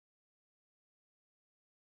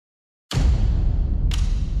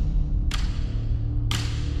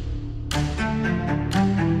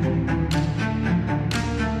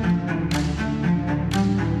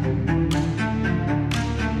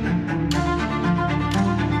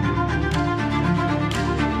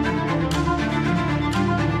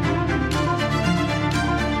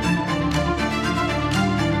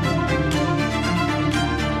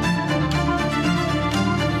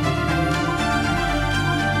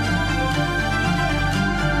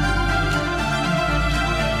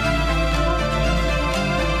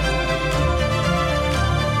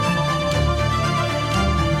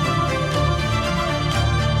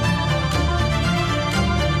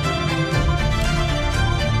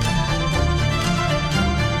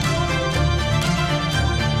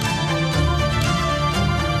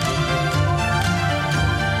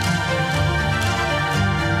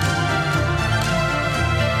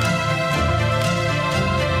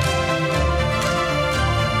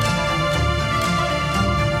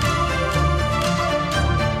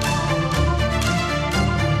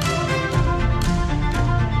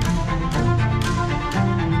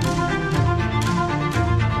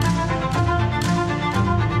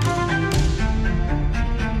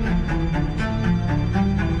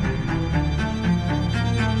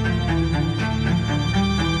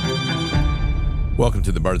Welcome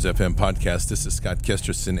to the Bards FM podcast. This is Scott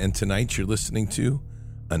Kesterson, and tonight you're listening to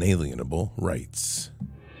Unalienable Rights.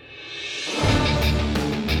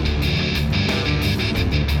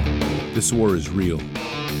 This war is real.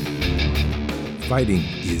 Fighting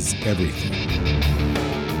is everything.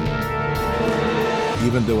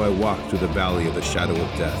 Even though I walk through the valley of the shadow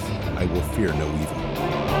of death, I will fear no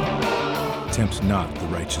evil. Tempt not the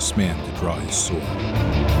righteous man to draw his sword.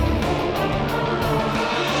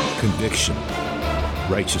 Conviction,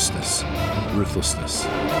 righteousness, ruthlessness.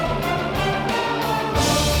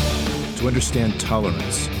 To understand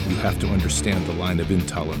tolerance, you have to understand the line of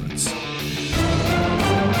intolerance.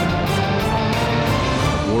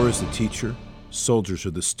 War is the teacher, soldiers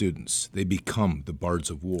are the students. They become the bards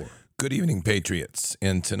of war. Good evening, Patriots.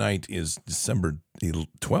 And tonight is December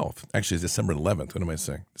 12th. Actually, it's December 11th. What am I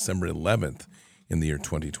saying? December 11th in the year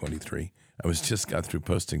 2023. I just got through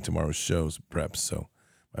posting tomorrow's shows, preps, so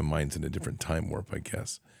my mind's in a different time warp, I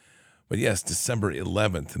guess. But yes, December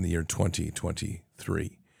 11th in the year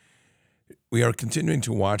 2023. We are continuing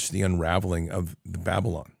to watch the unraveling of the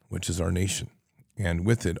Babylon, which is our nation. And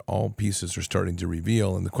with it, all pieces are starting to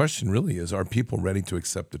reveal. And the question really is, are people ready to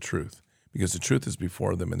accept the truth? Because the truth is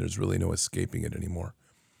before them and there's really no escaping it anymore.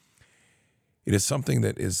 It is something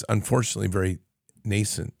that is unfortunately very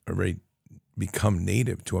nascent, or very become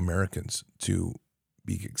native to Americans, to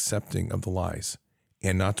be accepting of the lies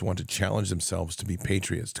and not to want to challenge themselves to be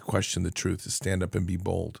patriots, to question the truth, to stand up and be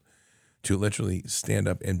bold, to literally stand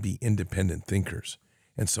up and be independent thinkers.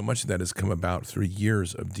 And so much of that has come about through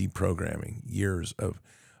years of deprogramming, years of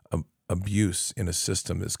abuse in a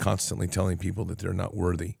system that's constantly telling people that they're not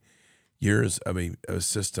worthy, years of a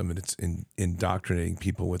system that's indoctrinating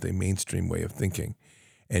people with a mainstream way of thinking,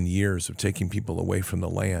 and years of taking people away from the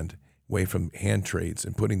land, away from hand trades,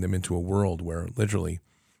 and putting them into a world where literally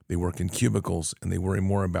they work in cubicles and they worry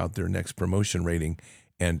more about their next promotion rating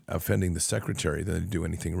and offending the secretary than they do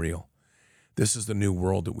anything real. This is the new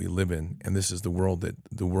world that we live in, and this is the world that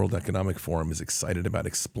the World Economic Forum is excited about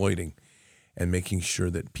exploiting and making sure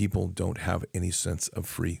that people don't have any sense of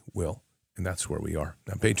free will. And that's where we are.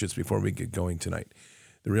 Now, Patriots, before we get going tonight,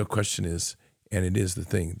 the real question is, and it is the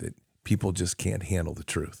thing, that people just can't handle the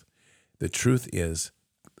truth. The truth is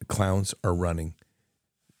the clowns are running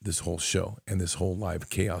this whole show and this whole live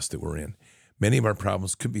chaos that we're in. Many of our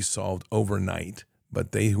problems could be solved overnight,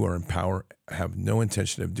 but they who are in power have no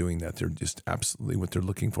intention of doing that. They're just absolutely, what they're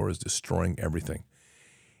looking for is destroying everything.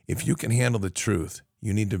 If you can handle the truth,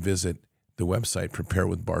 you need to visit the website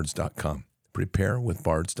preparewithbards.com.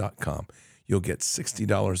 Preparewithbards.com. You'll get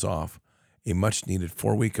 $60 off a much-needed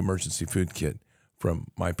 4-week emergency food kit from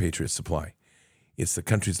My Patriot Supply. It's the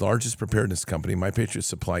country's largest preparedness company. My Patriot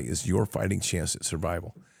Supply is your fighting chance at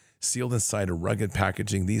survival. Sealed inside a rugged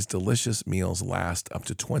packaging, these delicious meals last up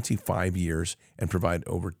to 25 years and provide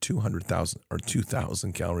over 200,000 or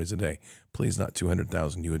 2,000 calories a day. Please, not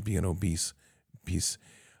 200,000. You would be an obese piece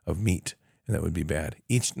of meat, and that would be bad.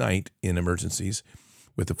 Each night in emergencies,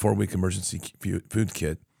 with the 4-week emergency food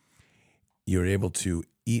kit, you're able to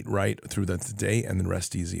eat right through the day and then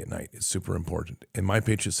rest easy at night. It's super important. And My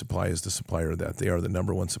Patriot Supply is the supplier of that. They are the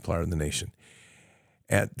number one supplier in the nation.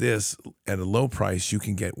 At a low price, you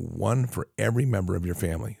can get one for every member of your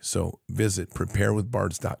family. So visit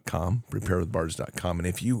preparewithbards.com, preparewithbards.com. And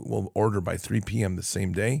if you will order by 3 p.m. the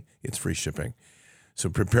same day, it's free shipping. So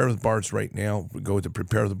prepare with Bards right now. Go to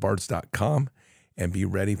preparewithbards.com and be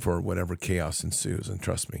ready for whatever chaos ensues. And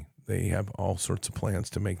trust me, they have all sorts of plans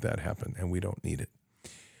to make that happen, and we don't need it.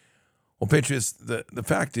 Well, Patriots, the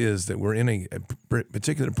fact is that we're in a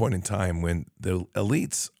particular point in time when the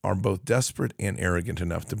elites are both desperate and arrogant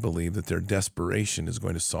enough to believe that their desperation is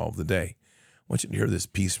going to solve the day. I want you to hear this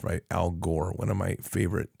piece by Al Gore, one of my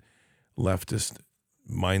favorite leftist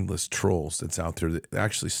mindless trolls that's out there that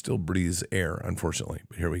actually still breathes air, unfortunately.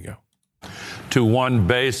 But here we go. To one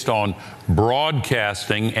based on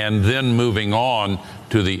broadcasting and then moving on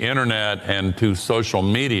to the internet and to social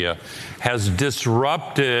media has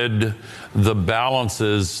disrupted the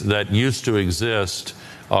balances that used to exist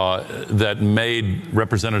that made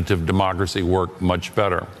representative democracy work much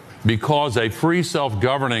better. Because a free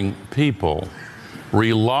self-governing people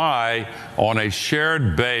rely on a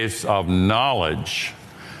shared base of knowledge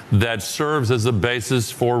that serves as a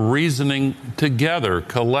basis for reasoning together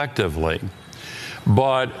collectively.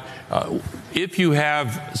 But if you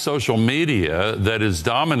have social media that is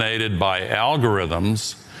dominated by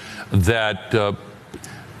algorithms that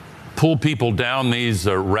pull people down these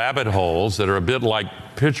rabbit holes that are a bit like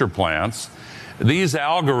pitcher plants, these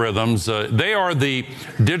algorithms, they are the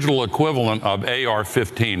digital equivalent of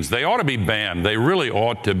AR-15s. They ought to be banned. They really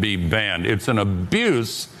ought to be banned. It's an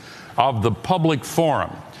abuse of the public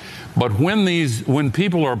forum. But when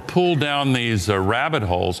people are pulled down these rabbit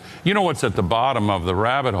holes, you know what's at the bottom of the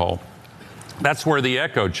rabbit hole? That's where the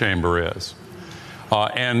echo chamber is.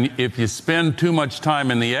 And if you spend too much time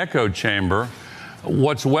in the echo chamber,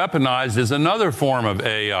 what's weaponized is another form of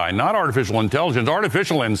AI, not artificial intelligence,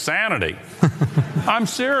 artificial insanity. I'm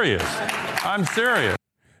serious.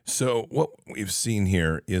 So what we've seen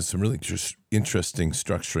here is some really interesting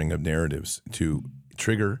structuring of narratives to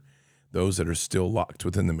trigger those that are still locked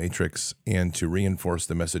within the matrix and to reinforce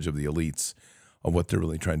the message of the elites of what they're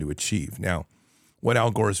really trying to achieve. Now, what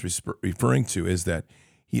Al Gore is referring to is that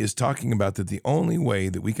he is talking about that the only way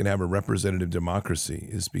that we can have a representative democracy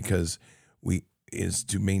is because is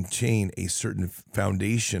to maintain a certain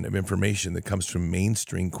foundation of information that comes from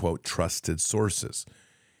mainstream, quote, trusted sources.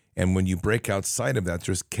 And when you break outside of that,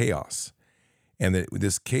 there's chaos. And that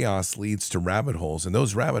this chaos leads to rabbit holes. And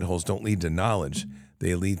those rabbit holes don't lead to knowledge.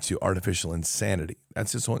 They lead to artificial insanity.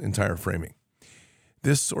 That's his whole entire framing.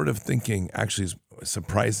 This sort of thinking actually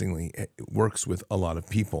surprisingly works with a lot of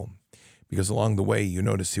people. Because along the way, you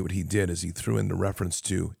notice what he did is he threw in the reference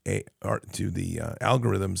to the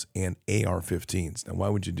algorithms and AR-15s. Now, why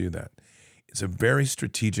would you do that? It's a very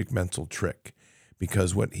strategic mental trick,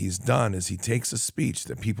 because what he's done is he takes a speech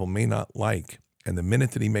that people may not like, and the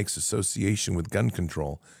minute that he makes association with gun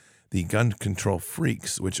control, the gun control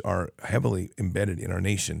freaks, which are heavily embedded in our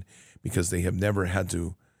nation because they have never had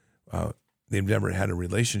to they've never had a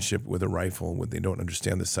relationship with a rifle. They don't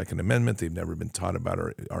understand the Second Amendment. They've never been taught about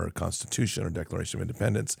our Constitution or Declaration of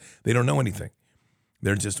Independence. They don't know anything.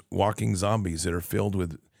 They're just walking zombies that are filled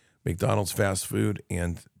with McDonald's fast food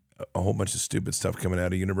and a whole bunch of stupid stuff coming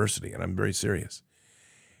out of university. And I'm very serious.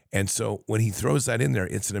 And so when he throws that in there,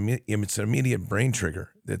 it's an immediate brain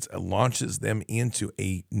trigger that launches them into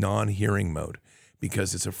a non-hearing mode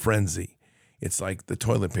because it's a frenzy. It's like the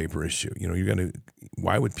toilet paper issue.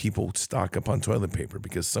 Why would people stock up on toilet paper?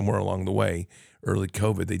 Because somewhere along the way, early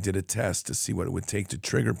COVID, they did a test to see what it would take to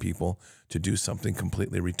trigger people to do something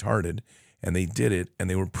completely retarded. And they did it, and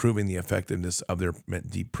they were proving the effectiveness of their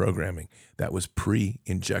deep programming. That was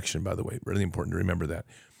pre-injection, by the way. Really important to remember that.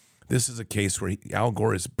 This is a case where Al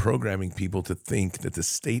Gore is programming people to think that the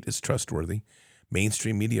state is trustworthy,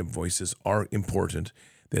 mainstream media voices are important,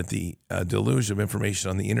 that the deluge of information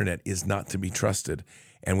on the internet is not to be trusted.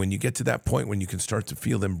 And when you get to that point when you can start to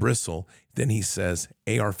feel them bristle, then he says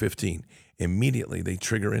AR-15. Immediately they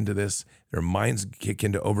trigger into this. Their minds kick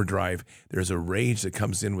into overdrive. There's a rage that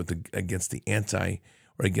comes in against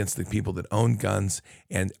the people that own guns,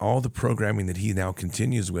 and all the programming that he now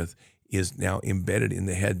continues with is now embedded in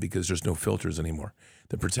the head because there's no filters anymore.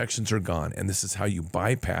 The protections are gone, and this is how you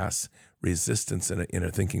bypass resistance in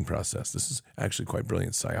a thinking process. This is actually quite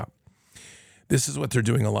brilliant psyop. This is what they're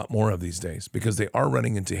doing a lot more of these days because they are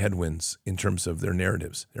running into headwinds in terms of their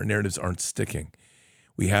narratives. Their narratives aren't sticking.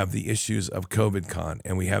 We have the issues of COVID-Con,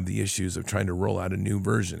 and we have the issues of trying to roll out a new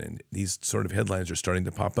version, and these sort of headlines are starting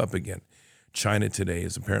to pop up again. China today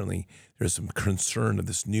is apparently, there's some concern of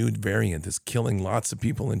this new variant that's killing lots of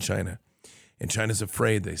people in China. And China's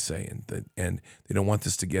afraid, they say, and they don't want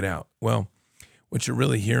this to get out. Well, what you're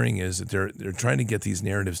really hearing is that they're trying to get these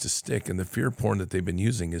narratives to stick, and the fear porn that they've been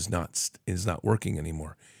using is not working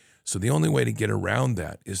anymore. So the only way to get around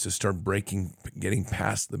that is to start getting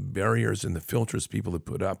past the barriers and the filters people have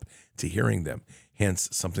put up to hearing them. Hence,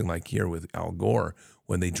 something like here with Al Gore,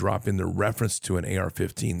 when they drop in the reference to an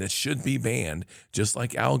AR-15 that should be banned, just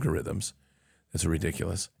like algorithms. That's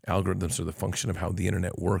ridiculous. Algorithms are the function of how the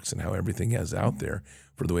internet works and how everything is out there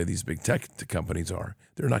for the way these big tech companies are.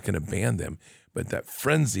 They're not going to ban them. But that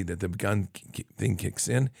frenzy that the gun thing kicks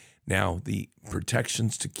in, now the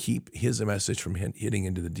protections to keep his message from hitting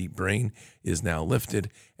into the deep brain is now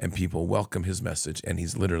lifted, and people welcome his message, and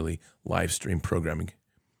he's literally live stream programming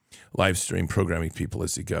people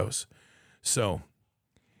as he goes. So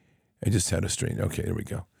I just had a strain. Okay, there we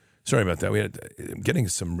go. Sorry about that. I'm getting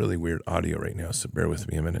some really weird audio right now, so bear with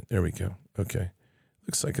me a minute. There we go. Okay.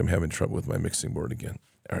 Looks like I'm having trouble with my mixing board again.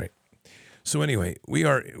 All right. So anyway,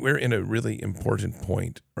 we're in a really important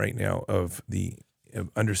point right now of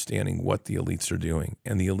understanding what the elites are doing.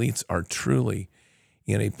 And the elites are truly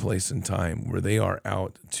in a place and time where they are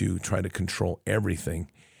out to try to control everything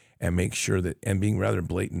and make sure that, and being rather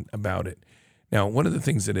blatant about it. Now, one of the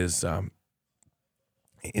things that is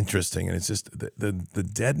interesting, and it's just the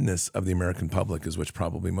deadness of the American public is what's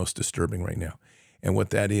probably most disturbing right now. And what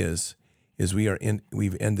that is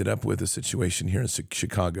we've ended up with a situation here in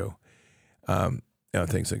Chicago.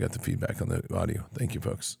 Thanks. I got the feedback on the audio. Thank you,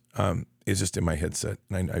 folks. It's just in my headset,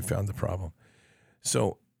 and I found the problem.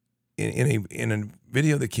 So in a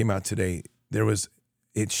video that came out today, there was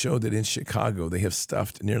it showed that in Chicago, they have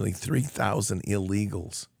stuffed nearly 3,000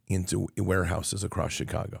 illegals into warehouses across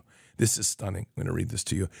Chicago. This is stunning. I'm going to read this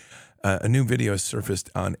to you. A new video has surfaced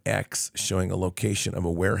on X showing a location of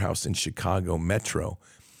a warehouse in Chicago metro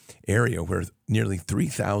area where nearly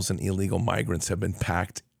 3,000 illegal migrants have been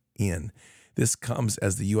packed in. This comes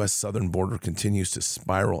as the U.S. southern border continues to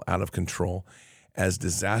spiral out of control as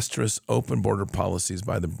disastrous open border policies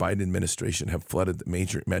by the Biden administration have flooded the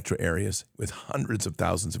major metro areas with hundreds of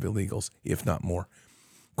thousands of illegals, if not more.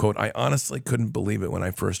 Quote, I honestly couldn't believe it when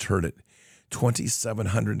I first heard it.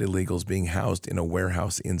 2,700 illegals being housed in a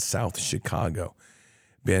warehouse in South Chicago.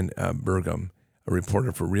 Ben Burgum, a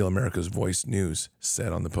reporter for Real America's Voice News,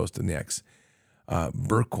 said on the post in the X.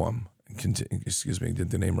 Burquam, did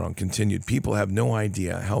the name wrong, continued, people have no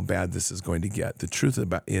idea how bad this is going to get. The truth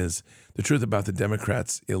about the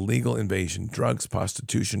Democrats' illegal invasion, drugs,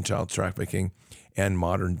 prostitution, child trafficking, and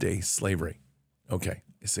modern-day slavery. Okay,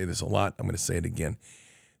 I say this a lot. I'm going to say it again.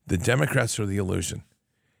 The Democrats are the illusion.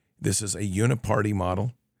 This is a uniparty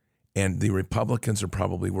model, and the Republicans are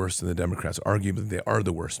probably worse than the Democrats. Arguably, they are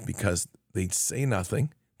the worst because they say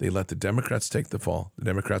nothing. They let the Democrats take the fall. The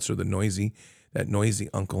Democrats are that noisy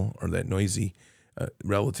uncle or that noisy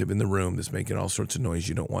relative in the room that's making all sorts of noise.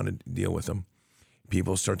 You don't want to deal with them.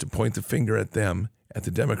 People start to point the finger at them, at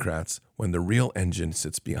the Democrats, when the real engine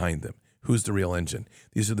sits behind them. Who's the real engine?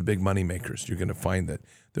 These are the big money makers. You're going to find that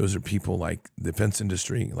those are people like the defense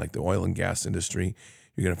industry, like the oil and gas industry.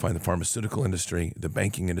 You're going to find the pharmaceutical industry, the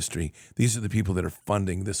banking industry. These are the people that are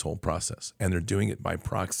funding this whole process, and they're doing it by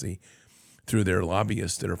proxy through their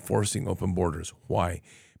lobbyists that are forcing open borders. Why?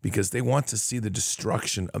 Because they want to see the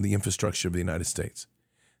destruction of the infrastructure of the United States.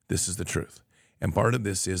 This is the truth. And part of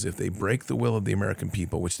this is if they break the will of the American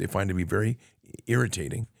people, which they find to be very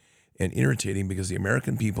irritating because the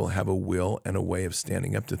American people have a will and a way of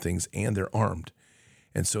standing up to things, and they're armed.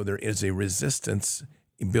 And so there is a resistance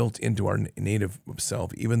built into our native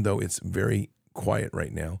self, even though it's very quiet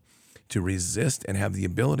right now, to resist and have the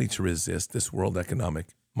ability to resist this world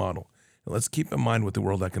economic model. Now, let's keep in mind what the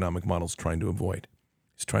world economic model is trying to avoid.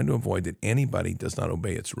 It's trying to avoid that anybody does not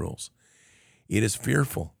obey its rules. It is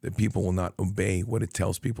fearful that people will not obey what it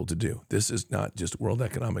tells people to do. This is not just World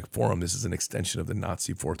Economic Forum. This is an extension of the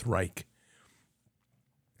Nazi Fourth Reich.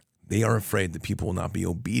 They are afraid that people will not be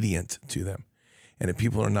obedient to them. And if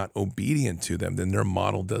people are not obedient to them, then their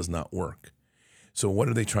model does not work. So what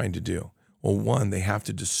are they trying to do? Well, one, they have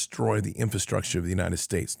to destroy the infrastructure of the United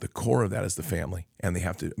States. The core of that is the family, and they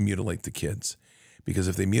have to mutilate the kids. Because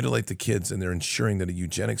if they mutilate the kids, then they're ensuring that a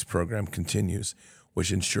eugenics program continues,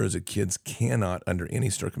 which ensures that kids cannot, under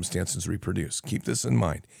any circumstances, reproduce. Keep this in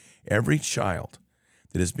mind. Every child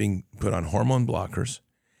that is being put on hormone blockers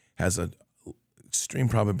has an extreme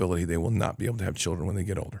probability they will not be able to have children when they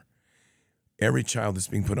get older. Every child that's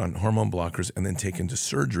being put on hormone blockers and then taken to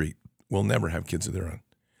surgery will never have kids of their own.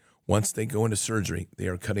 Once they go into surgery, they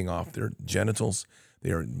are cutting off their genitals.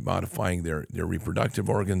 They are modifying their reproductive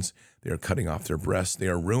organs. They are cutting off their breasts. They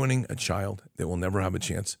are ruining a child that will never have a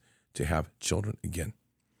chance to have children again.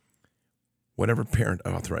 Whatever parent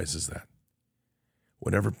authorizes that,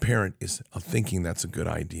 whatever parent is thinking that's a good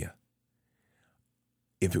idea,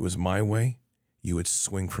 if it was my way, you would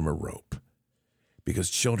swing from a rope.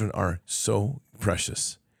 Because children are so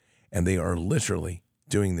precious, and they are literally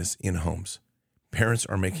doing this in homes. Parents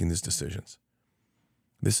are making these decisions.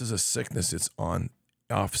 This is a sickness that's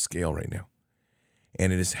off scale right now,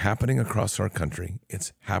 and it is happening across our country.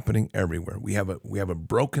 It's happening everywhere. We have a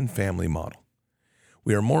broken family model.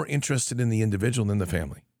 We are more interested in the individual than the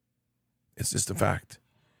family. It's just a fact.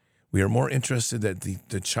 We are more interested that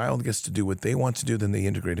the child gets to do what they want to do than they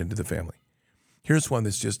integrate into the family. Here's one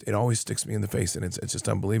that's just, it always sticks me in the face, and it's just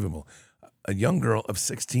unbelievable. A young girl of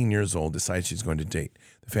 16 years old decides she's going to date.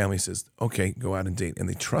 The family says, okay, go out and date. And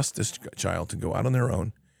they trust this child to go out on their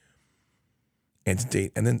own and to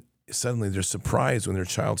date. And then suddenly they're surprised when their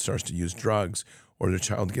child starts to use drugs, or their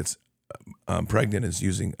child gets pregnant and is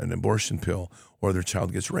using an abortion pill, or their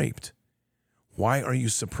child gets raped. Why are you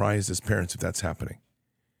surprised as parents if that's happening?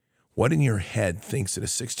 What in your head thinks that a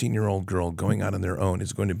 16-year-old girl going out on their own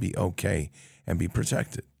is going to be okay and be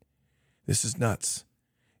protected? This is nuts.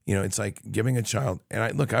 You know, it's like giving a child, and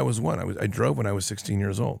I was one. I drove when I was 16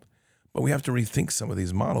 years old. But we have to rethink some of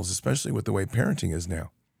these models, especially with the way parenting is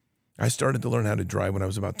now. I started to learn how to drive when I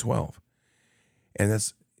was about 12.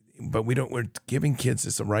 But we're giving kids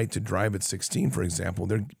this right to drive at 16, for example.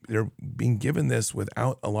 They're being given this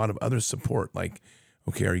without a lot of other support, like,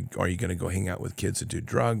 okay, are you going to go hang out with kids that do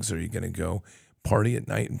drugs? Are you going to go party at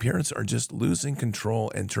night, and parents are just losing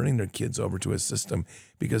control and turning their kids over to a system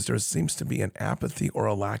because there seems to be an apathy or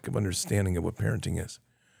a lack of understanding of what parenting is.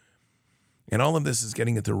 And all of this is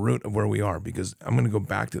getting at the root of where we are, because I'm going to go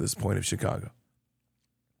back to this point of Chicago.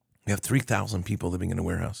 We have 3,000 people living in a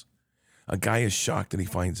warehouse. A guy is shocked that he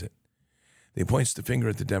finds it. He points the finger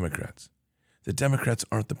at the Democrats. The Democrats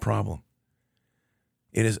aren't the problem.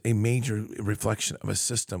 It is a major reflection of a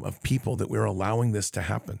system of people that we're allowing this to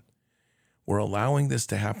happen. We're allowing this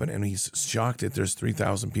to happen, and he's shocked that there's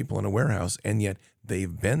 3,000 people in a warehouse, and yet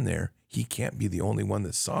they've been there. He can't be the only one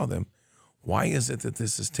that saw them. Why is it that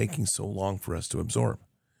this is taking so long for us to absorb?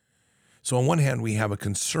 So on one hand, we have a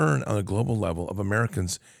concern on a global level of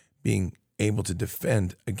Americans being able to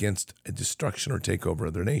defend against a destruction or takeover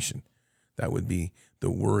of their nation. That would be the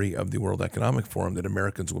worry of the World Economic Forum, that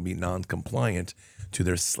Americans will be non-compliant to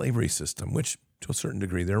their slavery system, which to a certain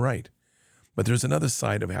degree they're right. But there's another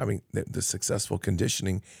side of having the successful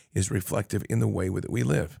conditioning is reflective in the way that we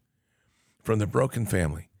live. From the broken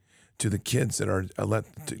family to the kids that are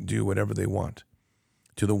let to do whatever they want,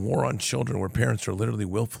 to the war on children where parents are literally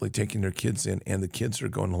willfully taking their kids in and the kids are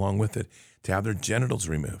going along with it to have their genitals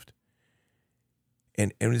removed.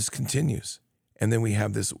 And it just continues. And then we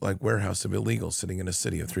have this like warehouse of illegals sitting in a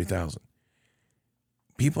city of 3,000.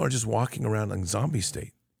 People are just walking around in zombie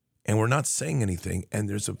state, and we're not saying anything. And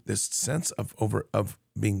there's this sense of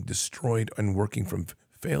being destroyed and working from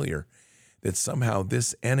failure, that somehow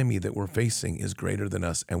this enemy that we're facing is greater than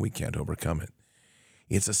us and we can't overcome it.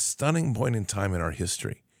 It's a stunning point in time in our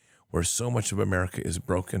history where so much of America is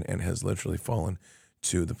broken and has literally fallen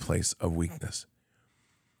to the place of weakness.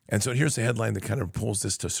 And so here's the headline that kind of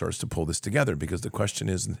starts to pull this together, because the question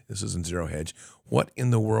is, and this is in Zero Hedge, what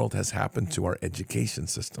in the world has happened to our education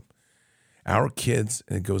system? Our kids,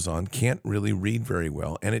 and it goes on, can't really read very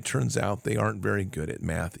well, and it turns out they aren't very good at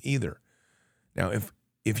math either. Now,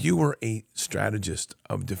 if you were a strategist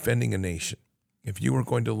of defending a nation, if you were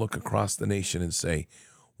going to look across the nation and say,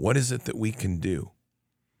 what is it that we can do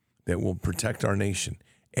that will protect our nation?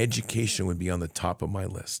 Education would be on the top of my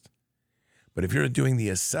list. But if you're doing the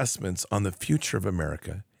assessments on the future of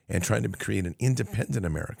America and trying to create an independent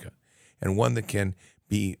America, and one that can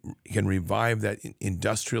revive that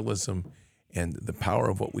industrialism and the power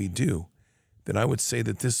of what we do, then I would say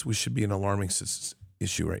that this should be an alarming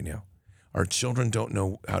issue right now. Our children don't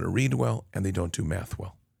know how to read well, and they don't do math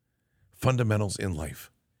well. Fundamentals in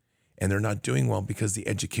life. And they're not doing well because the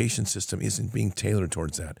education system isn't being tailored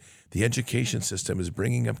towards that. The education system is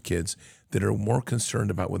bringing up kids that are more concerned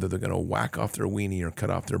about whether they're going to whack off their weenie or cut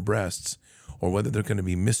off their breasts, or whether they're going to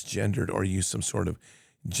be misgendered or use some sort of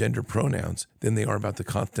gender pronouns, than they are about the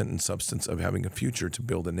content and substance of having a future to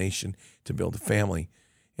build a nation, to build a family,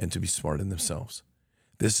 and to be smart in themselves.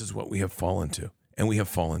 This is what we have fallen to. And we have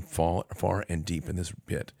fallen far and deep in this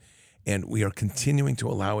pit. And we are continuing to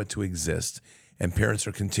allow it to exist. And parents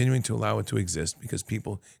are continuing to allow it to exist because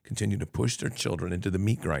people continue to push their children into the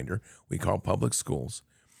meat grinder we call public schools.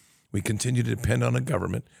 We continue to depend on a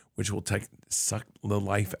government which will suck the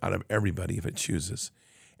life out of everybody if it chooses.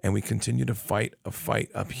 And we continue to fight a fight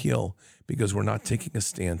uphill because we're not taking a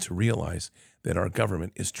stand to realize that our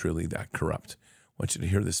government is truly that corrupt. I want you to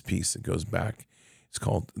hear this piece. It goes back. It's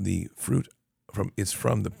called It's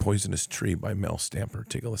from The Poisonous Tree by Mel Stamper.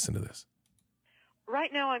 Take a listen to this.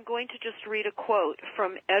 Right now I'm going to just read a quote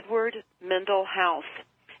from Edward Mendell House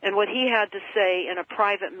and what he had to say in a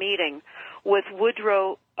private meeting with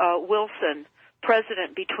Woodrow Wilson,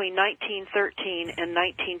 president between 1913 and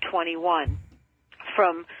 1921,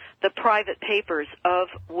 from the private papers of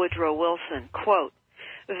Woodrow Wilson. Quote,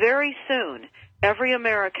 "Very soon, every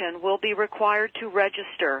American will be required to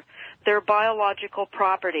register their biological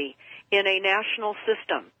property in a national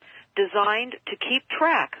system designed to keep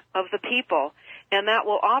track of the people, and that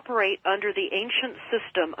will operate under the ancient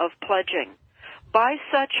system of pledging. By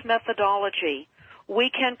such methodology, we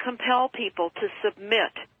can compel people to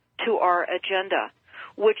submit to our agenda,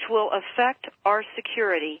 which will affect our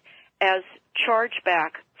security as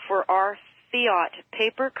chargeback for our fiat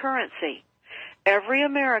paper currency. Every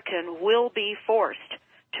American will be forced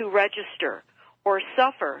to register or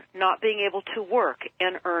suffer not being able to work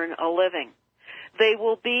and earn a living. They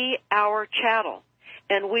will be our chattel,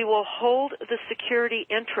 and we will hold the security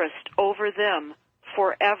interest over them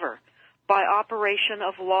forever by operation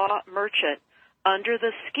of law merchant under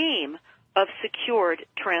the scheme of secured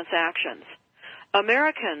transactions.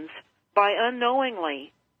 Americans, by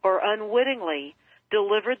unknowingly or unwittingly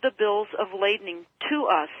delivered the bills of lading to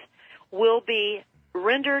us, will be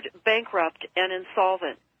rendered bankrupt and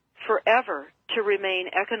insolvent, forever to remain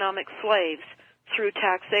economic slaves through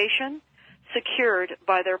taxation secured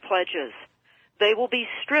by their pledges. They will be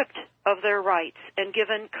stripped of their rights and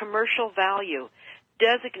given commercial value,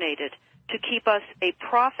 designated to keep us a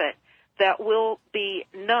profit that will be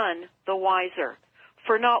none the wiser.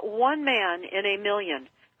 For not one man in a million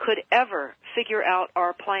could ever figure out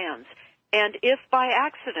our plans. And if by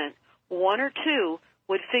accident one or two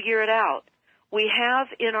would figure it out, we have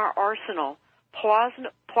in our arsenal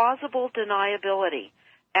plausible deniability.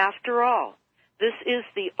 After all, this is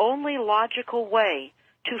the only logical way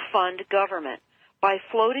to fund government, by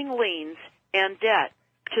floating liens and debt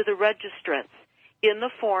to the registrants in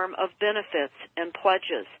the form of benefits and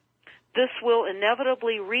pledges. This will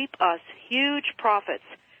inevitably reap us huge profits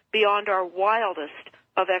beyond our wildest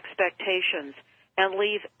of expectations and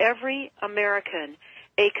leave every American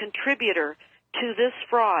a contributor to this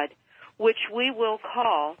fraud, which we will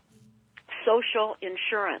call social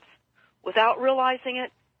insurance. Without realizing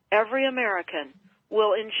it, every American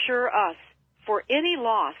will insure us for any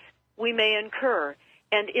loss we may incur,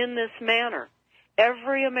 and in this manner,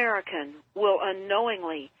 every American will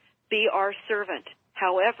unknowingly be our servant,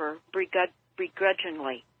 however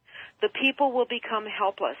begrudgingly. The people will become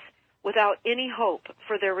helpless without any hope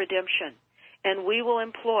for their redemption, and we will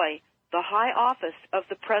employ the high office of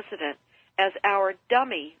the President as our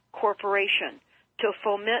dummy corporation to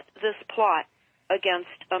foment this plot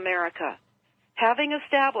against America. Having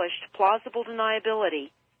established plausible deniability,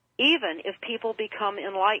 even if people become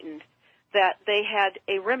enlightened that they had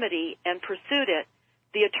a remedy and pursued it,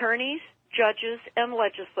 the attorneys, judges, and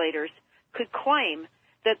legislators could claim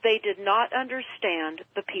that they did not understand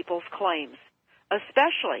the people's claims,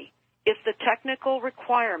 especially if the technical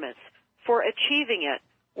requirements for achieving it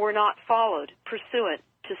were not followed pursuant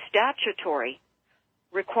to statutory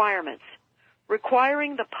requirements.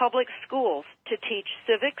 Requiring the public schools to teach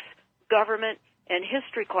civics, government, and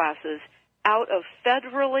history classes out of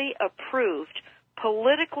federally approved,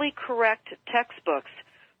 politically correct textbooks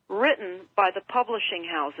written by the publishing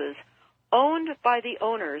houses owned by the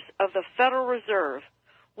owners of the Federal Reserve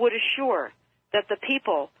would assure that the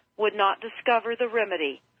people would not discover the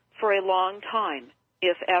remedy for a long time,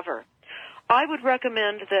 if ever. I would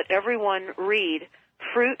recommend that everyone read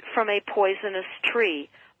Fruit from a Poisonous Tree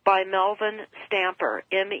by Melvin Stamper,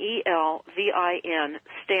 M-E-L-V-I-N,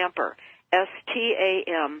 Stamper,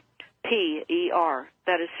 S-T-A-M-P-E-R.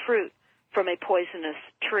 That is Fruit from a Poisonous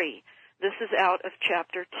Tree. This is out of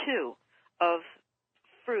Chapter 2 of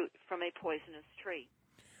Fruit from a Poisonous Tree.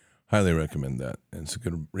 Highly recommend that. And it's a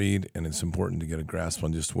good read, and it's important to get a grasp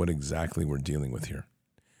on just what exactly we're dealing with here.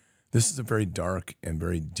 This is a very dark and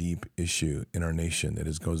very deep issue in our nation that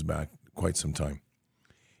goes back quite some time.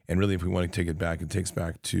 And really, if we want to take it back, it takes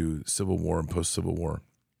back to Civil War and post-Civil War.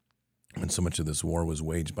 And so much of this war was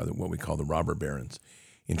waged by what we call the robber barons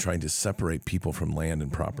in trying to separate people from land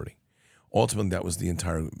and property. Ultimately, that was the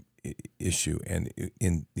entire issue. And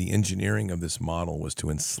in the engineering of this model was to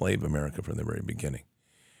enslave America from the very beginning.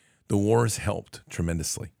 The wars helped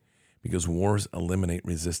tremendously because wars eliminate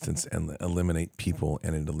resistance and eliminate people,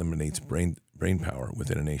 and it eliminates brain power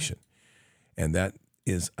within a nation. And that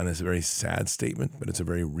is a very sad statement, but it's a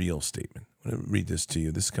very real statement. I'm going to read this to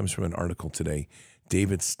you. This comes from an article today,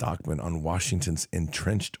 David Stockman on Washington's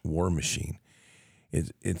entrenched war machine.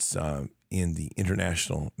 It's in the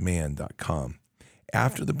internationalman.com.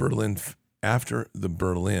 After the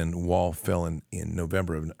Berlin Wall fell in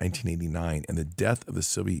November of 1989, and the death of the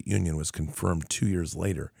Soviet Union was confirmed 2 years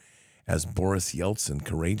later, as Boris Yeltsin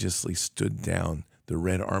courageously stood down the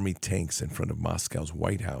Red Army tanks in front of Moscow's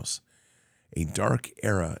White House, a dark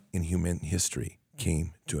era in human history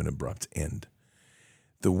came to an abrupt end.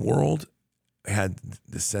 The world had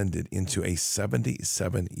descended into a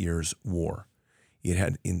 77 years war. It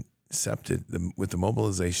had incepted with the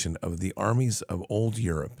mobilization of the armies of old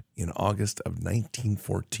Europe in August of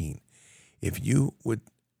 1914. If you would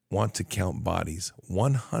want to count bodies,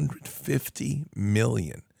 150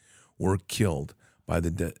 million were killed by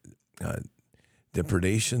the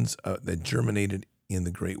depredations that germinated in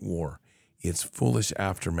the Great War, its foolish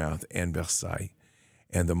aftermath, and Versailles,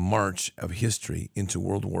 and the march of history into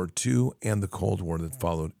World War II and the Cold War that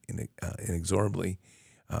followed inexorably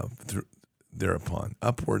thereupon.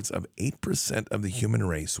 Upwards of 8% of the human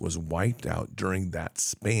race was wiped out during that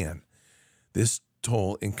span. This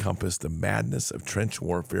toll encompassed the madness of trench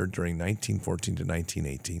warfare during 1914 to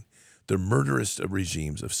 1918, the murderous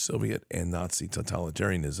regimes of Soviet and Nazi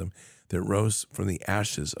totalitarianism that rose from the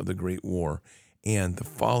ashes of the Great War, and the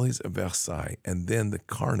follies of Versailles, and then the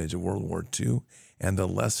carnage of World War II, and the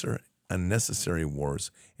lesser unnecessary wars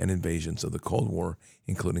and invasions of the Cold War,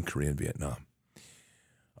 including Korea and Vietnam.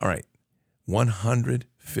 All right,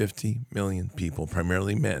 150 million people,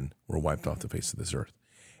 primarily men, were wiped off the face of this earth.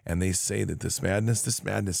 And they say that this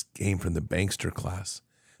madness came from the bankster class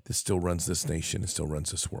that still runs this nation and still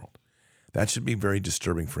runs this world. That should be very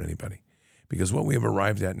disturbing for anybody, because what we have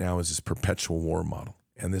arrived at now is this perpetual war model.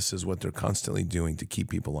 And this is what they're constantly doing to keep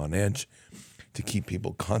people on edge, to keep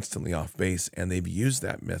people constantly off base. And they've used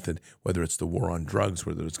that method, whether it's the war on drugs,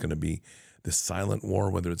 whether it's going to be the silent war,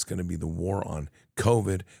 whether it's going to be the war on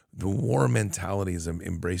COVID. The war mentality has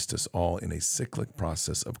embraced us all in a cyclic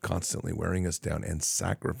process of constantly wearing us down and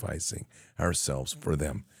sacrificing ourselves for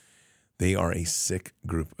them. They are a sick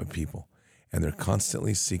group of people, and they're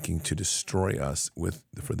constantly seeking to destroy us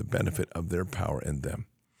for the benefit of their power and them.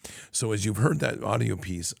 So as you've heard that audio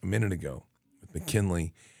piece a minute ago with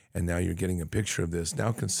McKinley, and now you're getting a picture of this,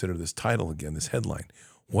 now consider this title again, this headline.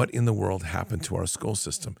 What in the world happened to our school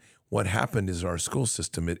system? What happened is our school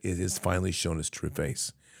system, it has finally shown its true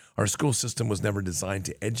face. Our school system was never designed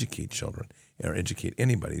to educate children or educate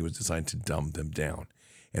anybody. It was designed to dumb them down.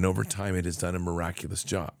 And over time, it has done a miraculous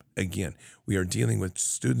job. Again, we are dealing with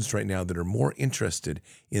students right now that are more interested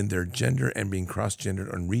in their gender and being cross-gendered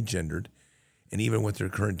and regendered, and even what their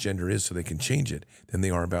current gender is so they can change it, than they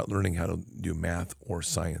are about learning how to do math or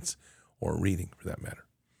science or reading, for that matter.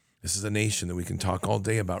 This is a nation that we can talk all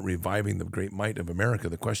day about reviving the great might of America.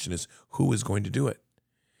 The question is, who is going to do it?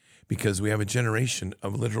 Because we have a generation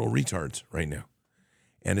of literal retards right now.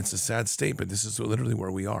 And it's a sad state, but this is literally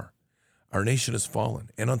where we are. Our nation has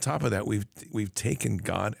fallen. And on top of that, we've taken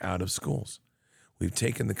God out of schools. We've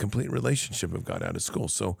taken the complete relationship of God out of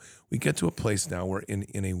schools. So we get to a place now where in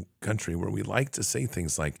a country where we like to say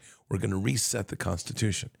things like, we're going to reset the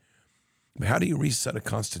Constitution. But how do you reset a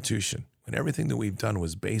Constitution when everything that we've done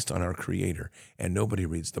was based on our Creator and nobody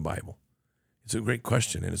reads the Bible? It's a great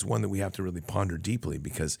question, and it's one that we have to really ponder deeply,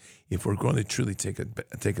 because if we're going to truly take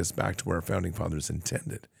us back to where our founding fathers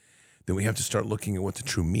intended, then we have to start looking at what the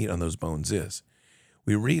true meat on those bones is.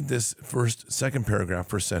 We read this second paragraph,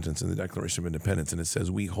 first sentence in the Declaration of Independence, and it says,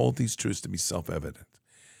 we hold these truths to be self-evident,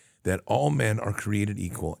 that all men are created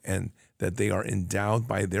equal and that they are endowed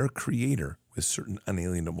by their Creator with certain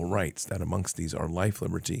unalienable rights, that amongst these are life,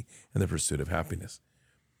 liberty, and the pursuit of happiness.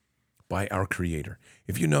 By our Creator.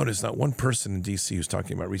 If you notice, not one person in D.C. who's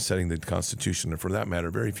talking about resetting the Constitution, and for that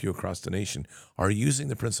matter, very few across the nation, are using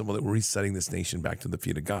the principle that we're resetting this nation back to the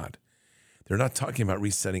feet of God. They're not talking about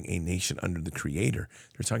resetting a nation under the Creator.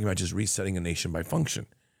 They're talking about just resetting a nation by function.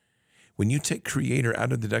 When you take Creator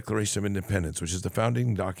out of the Declaration of Independence, which is the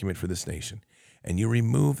founding document for this nation, and you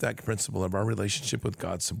remove that principle of our relationship with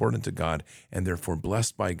God, subordinate to God, and therefore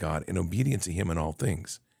blessed by God and obedient to Him in all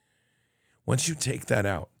things, once you take that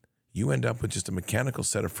out, you end up with just a mechanical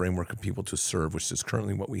set of framework of people to serve, which is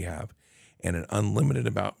currently what we have, and an unlimited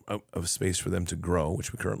amount of space for them to grow,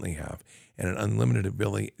 which we currently have, and an unlimited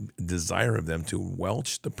desire of them to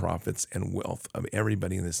welch the profits and wealth of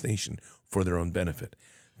everybody in this nation for their own benefit.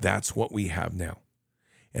 That's what we have now.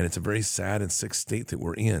 And it's a very sad and sick state that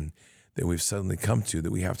we're in, that we've suddenly come to,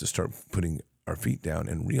 that we have to start putting our feet down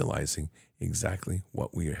and realizing exactly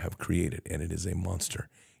what we have created. And it is a monster.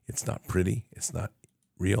 It's not pretty, it's not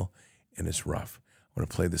real, and it's rough. I want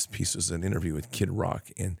to play this piece as an interview with Kid Rock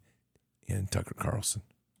and Tucker Carlson.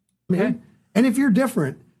 Okay. And if you're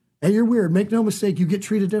different and you're weird, make no mistake, you get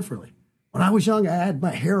treated differently. When I was young, I had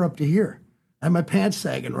my hair up to here. I had my pants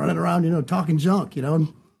sagging, running around, talking junk,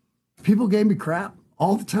 and people gave me crap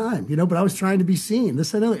all the time, but I was trying to be seen.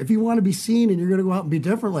 This and other. If you want to be seen and you're going to go out and be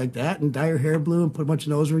different like that and dye your hair blue and put a bunch of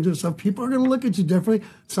nose rings and stuff, people are going to look at you differently.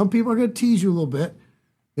 Some people are going to tease you a little bit.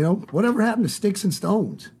 Whatever happened to sticks and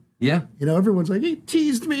stones? Yeah. Everyone's like, he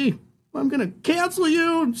teased me. I'm going to cancel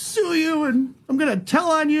you and sue you and I'm going to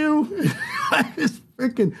tell on you. It's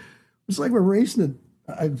like we're raising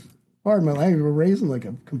pardon my language, we're raising like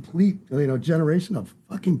a complete, generation of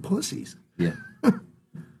fucking pussies. Yeah.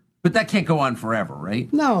 But that can't go on forever,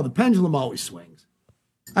 right? No, the pendulum always swings.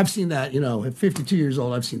 I've seen that, at 52 years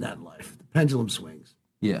old, I've seen that in life. The pendulum swings.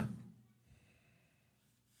 Yeah.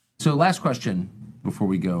 So last question before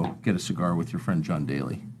we go get a cigar with your friend John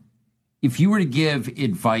Daly. If you were to give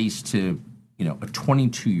advice to, a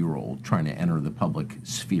 22-year-old trying to enter the public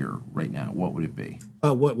sphere right now, what would it be?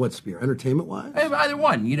 What sphere? Entertainment-wise? Either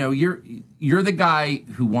one. You're the guy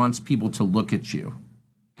who wants people to look at you.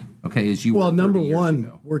 Okay, as you well, number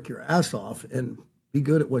one, work your ass off and be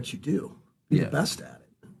good at what you do. Be the best at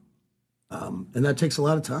it. And that takes a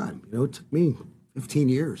lot of time. It took me 15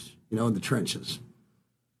 years, in the trenches,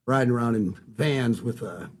 riding around in vans with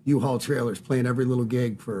U-Haul trailers, playing every little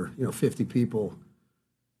gig for 50 people,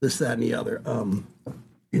 this, that, and the other.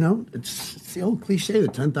 It's the old cliche, the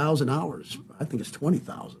 10,000 hours. I think it's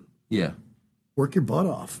 20,000. Yeah. Work your butt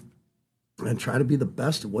off. and try to be the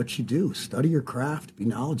best at what you do. Study your craft. Be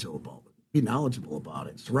knowledgeable about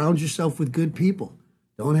it. Surround yourself with good people.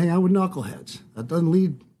 Don't hang out with knuckleheads. That doesn't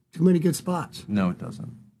lead to many good spots. No, it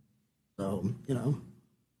doesn't. So, you know.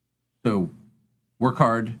 So, work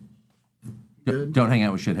hard. Good. Don't hang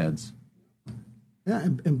out with shitheads. Yeah,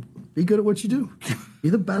 and be good at what you do. Be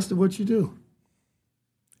the best at what you do.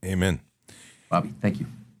 Amen. Bobby, thank you.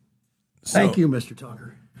 Thank you, Mr.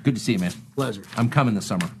 Tucker. Good to see you, man. Pleasure. I'm coming this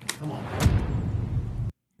summer. Come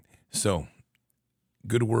on. So,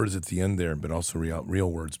 good words at the end there, but also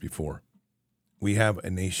real words before. We have a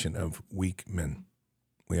nation of weak men.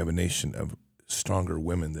 We have a nation of stronger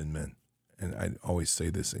women than men. And I always say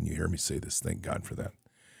this, and you hear me say this, thank God for that.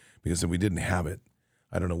 Because if we didn't have it,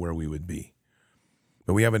 I don't know where we would be.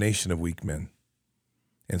 But we have a nation of weak men.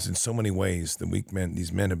 And in so many ways, the weak men,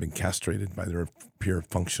 these men have been castrated by their pure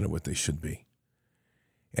function of what they should be.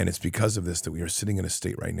 And it's because of this that we are sitting in a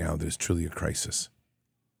state right now that is truly a crisis.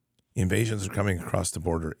 Invasions are coming across the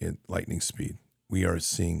border at lightning speed. We are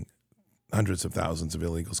seeing hundreds of thousands of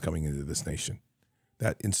illegals coming into this nation.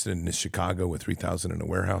 That incident in Chicago with 3,000 in a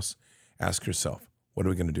warehouse, ask yourself, what are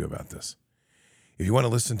we going to do about this? If you want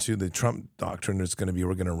to listen to the Trump doctrine, it's going to be,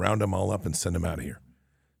 we're going to round them all up and send them out of here.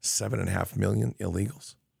 7.5 million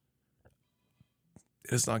illegals.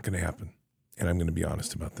 It's not going to happen. And I'm going to be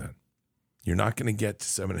honest about that. You're not going to get to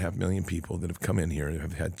 7.5 million people that have come in here and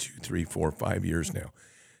have had 2, 3, 4, 5 years now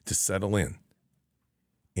to settle in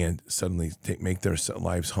and suddenly make their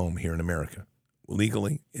lives home here in America.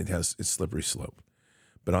 Legally, it has its slippery slope.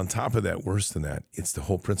 But on top of that, worse than that, it's the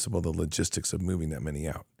whole principle, the logistics of moving that many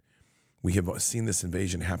out. We have seen this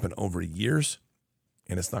invasion happen over years,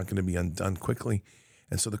 and it's not going to be undone quickly.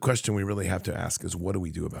 And so the question we really have to ask is, what do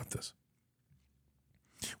we do about this?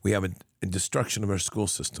 We have a destruction of our school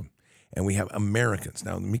system, and we have Americans.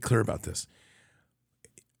 Now, let me be clear about this.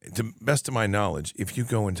 To the best of my knowledge, if you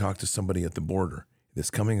go and talk to somebody at the border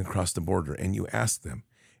that's coming across the border and you ask them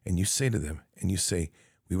and you say to them and you say,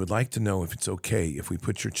 we would like to know if it's okay if we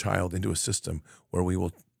put your child into a system where we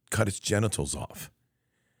will cut its genitals off.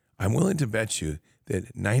 I'm willing to bet you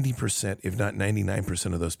that 90%, if not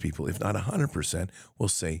 99% of those people, if not 100%, will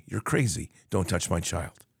say, you're crazy, don't touch my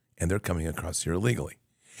child. And they're coming across here illegally.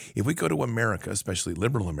 If we go to America, especially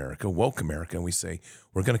liberal America, woke America, and we say,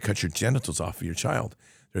 we're going to cut your genitals off of your child,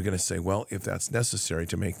 they're going to say, well, if that's necessary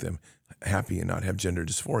to make them happy and not have gender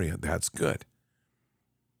dysphoria, that's good.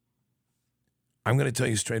 I'm going to tell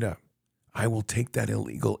you straight up, I will take that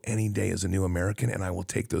illegal any day as a new American, and I will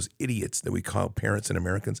take those idiots that we call parents and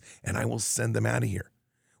Americans, and I will send them out of here.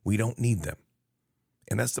 We don't need them.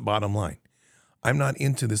 And that's the bottom line. I'm not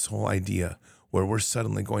into this whole idea where we're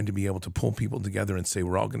suddenly going to be able to pull people together and say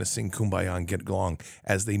we're all going to sing Kumbaya and get along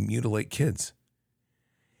as they mutilate kids.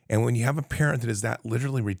 And when you have a parent that is that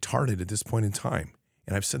literally retarded at this point in time,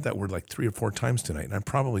 and I've said that word like 3 or 4 times tonight, and I've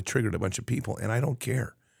probably triggered a bunch of people, and I don't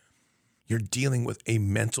care. You're dealing with a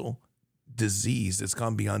mental disease that's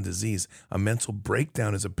gone beyond disease, a mental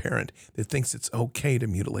breakdown as a parent that thinks it's okay to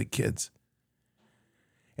mutilate kids.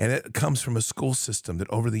 And it comes from a school system that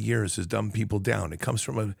over the years has dumbed people down. It comes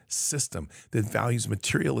from a system that values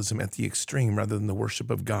materialism at the extreme rather than the worship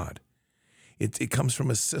of God. It comes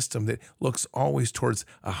from a system that looks always towards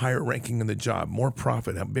a higher ranking in the job, more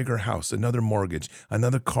profit, a bigger house, another mortgage,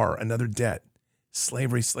 another car, another debt.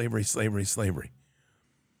 Slavery, slavery, slavery, slavery.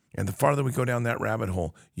 And the farther we go down that rabbit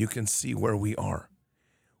hole, you can see where we are.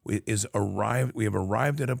 We have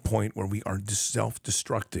arrived at a point where we are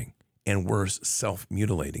self-destructing and worse,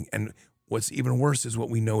 self-mutilating. And what's even worse is what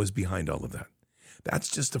we know is behind all of that. That's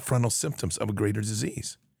just the frontal symptoms of a greater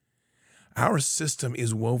disease. Our system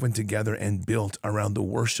is woven together and built around the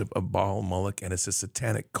worship of Baal, Moloch, and it's the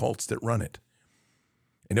satanic cults that run it.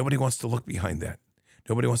 And nobody wants to look behind that.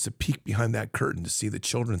 Nobody wants to peek behind that curtain to see the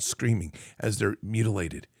children screaming as they're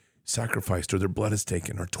mutilated, sacrificed, or their blood is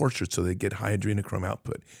taken, or tortured so they get high adrenochrome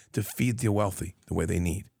output to feed the wealthy the way they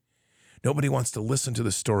need. Nobody wants to listen to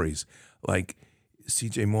the stories like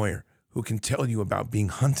C.J. Moyer, who can tell you about being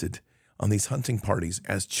hunted on these hunting parties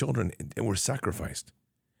as children and were sacrificed.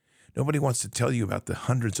 Nobody wants to tell you about the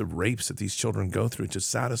hundreds of rapes that these children go through to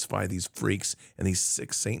satisfy these freaks and these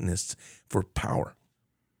sick Satanists for power.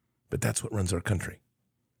 But that's what runs our country.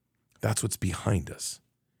 That's what's behind us.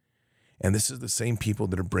 And this is the same people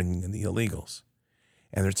that are bringing in the illegals.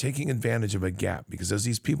 And they're taking advantage of a gap because as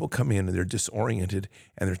these people come in and they're disoriented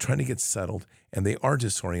and they're trying to get settled and they are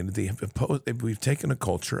disoriented, we've taken a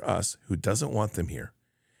culture, us, who doesn't want them here.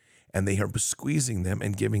 And they are squeezing them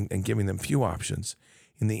and giving them few options.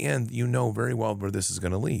 In the end, you know very well where this is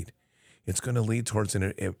going to lead. It's going to lead towards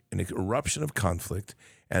an eruption of conflict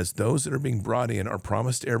as those that are being brought in are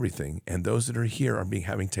promised everything and those that are here are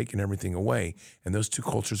having taken everything away. And those two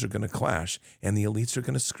cultures are going to clash and the elites are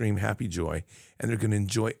going to scream happy joy and they're going to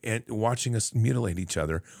enjoy watching us mutilate each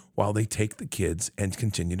other while they take the kids and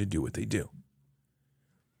continue to do what they do.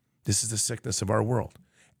 This is the sickness of our world.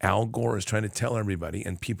 Al Gore is trying to tell everybody,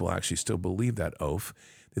 and people actually still believe that oath,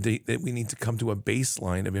 that we need to come to a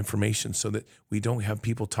baseline of information so that we don't have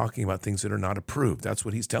people talking about things that are not approved. That's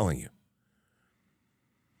what he's telling you.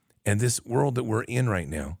 And this world that we're in right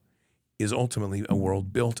now is ultimately a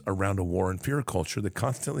world built around a war and fear culture that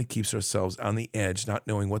constantly keeps ourselves on the edge, not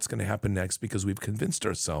knowing what's going to happen next because we've convinced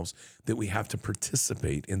ourselves that we have to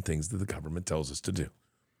participate in things that the government tells us to do.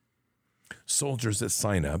 Soldiers that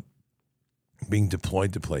sign up, being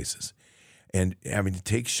deployed to places and having to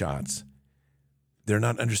take shots, they're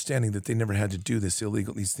not understanding that they never had to do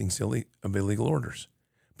these things of illegal orders.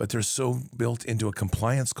 But they're so built into a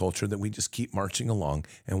compliance culture that we just keep marching along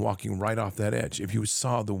and walking right off that edge. If you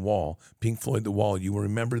saw The Wall, Pink Floyd The Wall, you will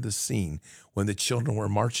remember the scene when the children were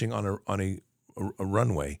marching on a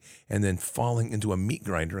runway and then falling into a meat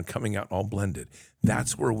grinder and coming out all blended.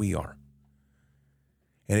 That's where we are.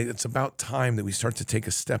 And it's about time that we start to take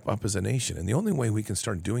a step up as a nation. And the only way we can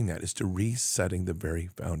start doing that is to resetting the very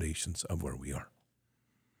foundations of where we are.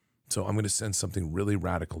 So I'm going to send something really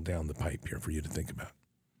radical down the pipe here for you to think about.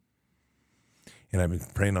 And I've been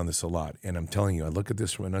praying on this a lot. And I'm telling you, I look at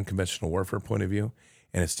this from an unconventional warfare point of view,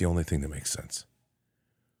 and it's the only thing that makes sense.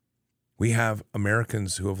 We have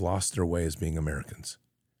Americans who have lost their way as being Americans.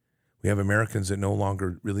 We have Americans that no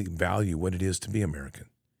longer really value what it is to be American.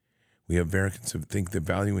 We have Americans who think that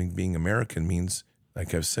valuing being American means,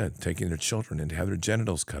 like I've said, taking their children and to have their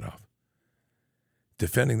genitals cut off.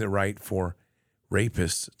 Defending the right for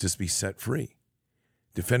rapists to be set free.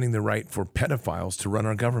 Defending the right for pedophiles to run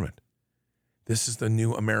our government. This is the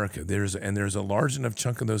new America. There's a large enough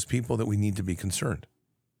chunk of those people that we need to be concerned.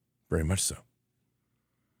 Very much so.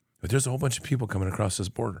 But there's a whole bunch of people coming across this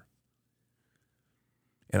border.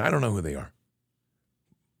 And I don't know who they are.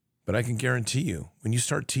 But I can guarantee you, when you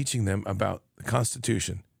start teaching them about the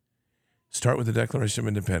Constitution, start with the Declaration of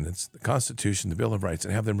Independence, the Constitution, the Bill of Rights,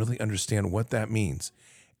 and have them really understand what that means.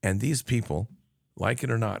 And these people, like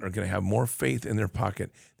it or not, are going to have more faith in their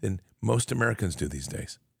pocket than most Americans do these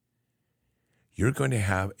days. You're going to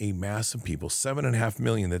have a mass of people, 7.5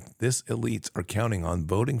 million, that this elites are counting on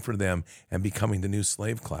voting for them and becoming the new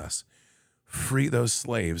slave class. Free those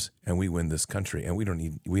slaves, and we win this country. And we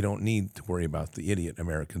don't need to worry about the idiot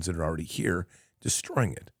Americans that are already here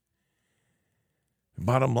destroying it. The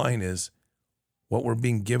bottom line is, what we're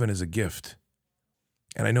being given is a gift.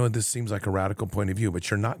 And I know this seems like a radical point of view, but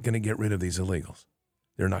you're not going to get rid of these illegals.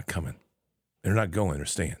 They're not coming. They're not going. They're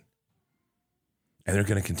staying. And they're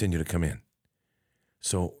going to continue to come in.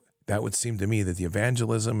 So that would seem to me that the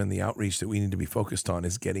evangelism and the outreach that we need to be focused on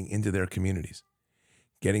is getting into their communities,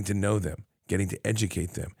 getting to know them, getting to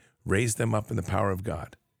educate them, raise them up in the power of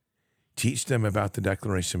God, teach them about the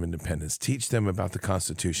Declaration of Independence, teach them about the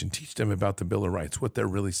Constitution, teach them about the Bill of Rights, what they're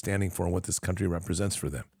really standing for and what this country represents for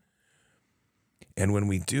them. And when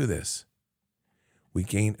we do this, we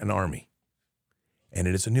gain an army. And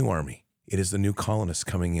it is a new army. It is the new colonists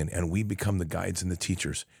coming in, and we become the guides and the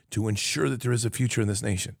teachers to ensure that there is a future in this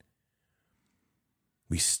nation.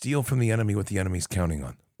 We steal from the enemy what the enemy's counting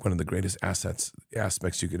on. One of the greatest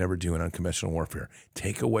aspects you could ever do in unconventional warfare.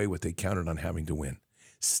 Take away what they counted on having to win.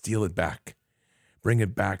 Steal it back. Bring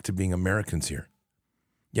it back to being Americans here.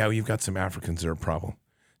 Yeah, you've got some Africans that are a problem.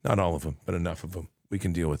 Not all of them, but enough of them. We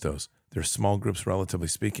can deal with those. They're small groups, relatively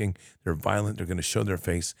speaking. They're violent. They're going to show their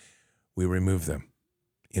face. We remove them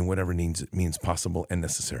in whatever means possible and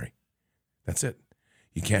necessary. That's it.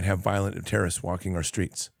 You can't have violent terrorists walking our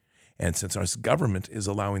streets. And since our government is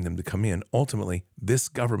allowing them to come in, ultimately, this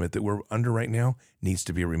government that we're under right now needs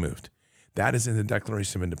to be removed. That is in the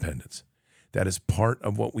Declaration of Independence. That is part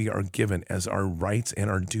of what we are given as our rights and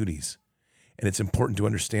our duties. And it's important to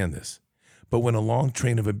understand this. But when a long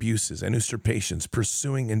train of abuses and usurpations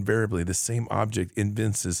pursuing invariably the same object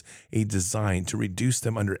evinces a design to reduce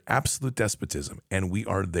them under absolute despotism, and we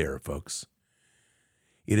are there, folks.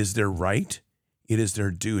 It is their right, it is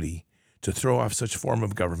their duty to throw off such form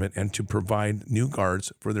of government and to provide new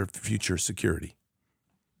guards for their future security.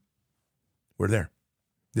 We're there.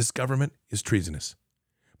 This government is treasonous.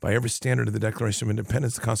 By every standard of the Declaration of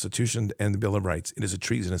Independence, the Constitution, and the Bill of Rights, it is a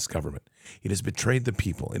treasonous government. It has betrayed the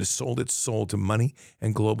people. It has sold its soul to money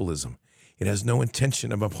and globalism. It has no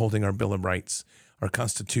intention of upholding our Bill of Rights, our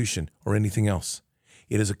Constitution, or anything else.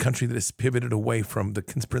 It is a country that has pivoted away from the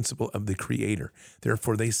principle of the Creator.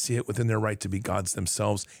 Therefore, they see it within their right to be gods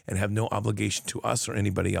themselves and have no obligation to us or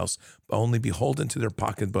anybody else, but only beholden to their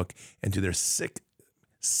pocketbook and to their sick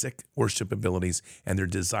worship abilities and their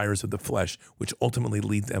desires of the flesh, which ultimately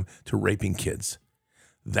lead them to raping kids.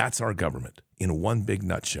 That's our government in one big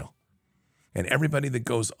nutshell. And everybody that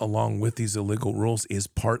goes along with these illegal rules is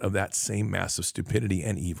part of that same mass of stupidity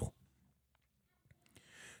and evil.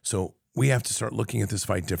 So we have to start looking at this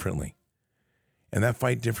fight differently. And that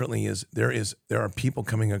fight differently is there are people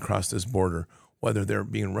coming across this border, whether they're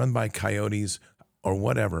being run by coyotes or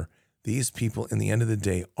whatever. These people, in the end of the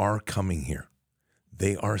day, are coming here.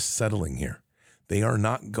 They are settling here. They are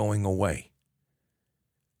not going away.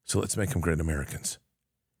 So let's make them great Americans.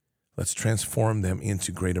 Let's transform them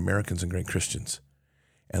into great Americans and great Christians.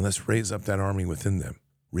 And let's raise up that army within them.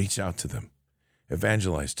 Reach out to them.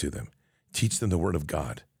 Evangelize to them. Teach them the Word of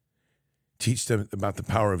God. Teach them about the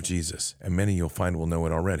power of Jesus. And many you'll find will know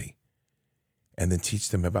it already. And then teach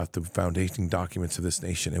them about the foundation documents of this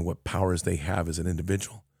nation and what powers they have as an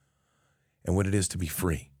individual and what it is to be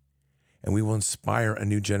free. And we will inspire a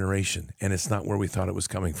new generation. And it's not where we thought it was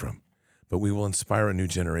coming from, but we will inspire a new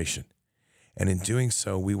generation. And in doing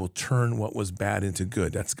so, we will turn what was bad into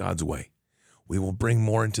good. That's God's way. We will bring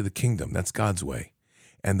more into the kingdom. That's God's way.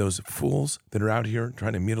 And those fools that are out here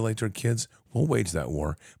trying to mutilate their kids, we'll wage that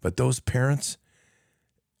war. But those parents,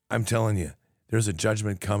 I'm telling you, there's a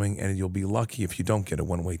judgment coming, and you'll be lucky if you don't get a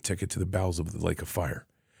one-way ticket to the bowels of the lake of fire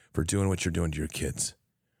for doing what you're doing to your kids.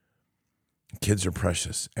 Kids are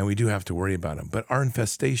precious, and we do have to worry about them. But our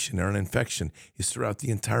infestation, our infection is throughout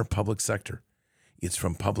the entire public sector. It's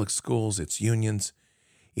from public schools, it's unions,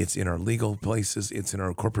 it's in our legal places, it's in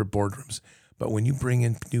our corporate boardrooms. But when you bring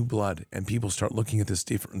in new blood and people start looking at this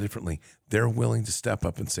differently, they're willing to step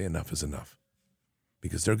up and say enough is enough.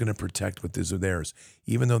 Because they're going to protect what is theirs.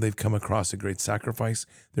 Even though they've come across a great sacrifice,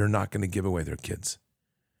 they're not going to give away their kids.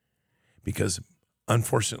 Because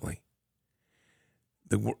unfortunately,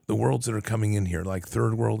 the worlds that are coming in here, like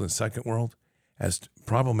third world and second world, as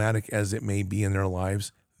problematic as it may be in their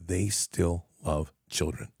lives, they still love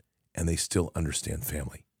children and they still understand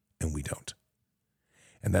family, and we don't.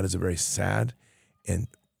 And that is a very sad and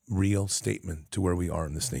real statement to where we are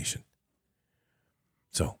in this nation.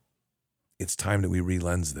 So it's time that we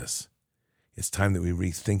relens this. It's time that we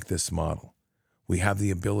rethink this model. We have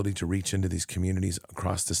the ability to reach into these communities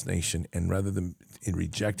across this nation, and rather than in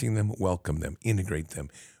rejecting them, welcome them, integrate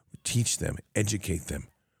them, teach them, educate them.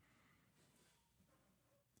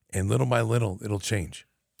 And little by little, it'll change.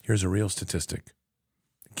 Here's a real statistic.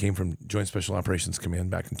 It came from Joint Special Operations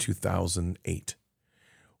Command back in 2008.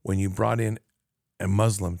 When you brought in a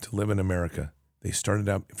Muslim to live in America, they started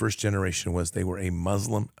out, first generation was they were a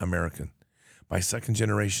Muslim American. By second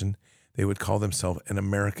generation, they would call themselves an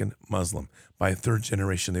American Muslim. By third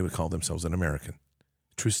generation, they would call themselves an American.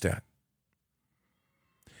 True stat.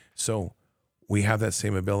 So we have that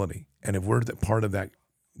same ability. And if we're part of that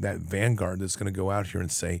vanguard that's going to go out here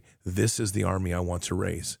and say, this is the army I want to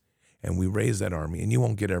raise. And we raise that army, and you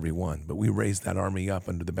won't get every one, but we raise that army up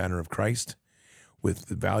under the banner of Christ with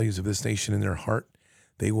the values of this nation in their heart.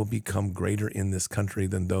 They will become greater in this country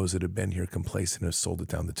than those that have been here complacent and have sold it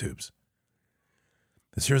down the tubes.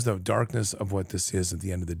 Because here's the darkness of what this is at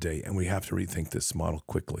the end of the day, and we have to rethink this model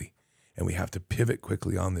quickly, and we have to pivot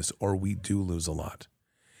quickly on this, or we do lose a lot.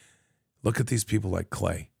 Look at these people like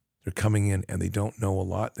Clay. They're coming in and they don't know a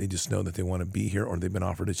lot. They just know that they want to be here, or they've been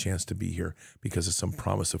offered a chance to be here because of some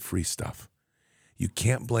promise of free stuff. You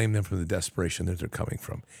can't blame them for the desperation that they're coming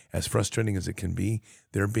from. As frustrating as it can be,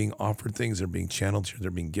 they're being offered things, they're being channeled here,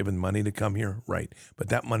 they're being given money to come here, right? But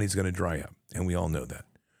that money's going to dry up, and we all know that.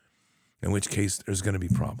 In which case, there's going to be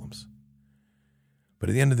problems. But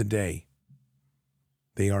at the end of the day,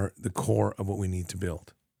 they are the core of what we need to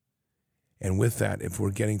build. And with that, if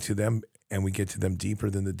we're getting to them and we get to them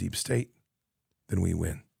deeper than the deep state, then we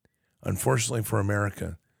win. Unfortunately for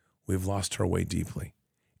America, we've lost our way deeply.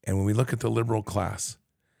 And when we look at the liberal class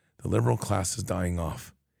is dying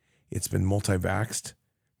off. It's been multi-vaxxed.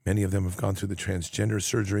 Many of them have gone through the transgender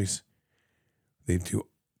surgeries.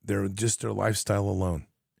 They're just their lifestyle alone.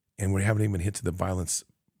 And we haven't even hit to the violence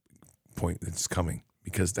point that's coming,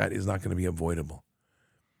 because that is not going to be avoidable.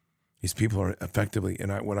 These people are effectively,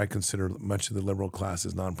 and what I consider much of the liberal class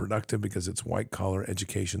is non-productive because it's white-collar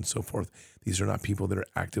education, so forth. These are not people that are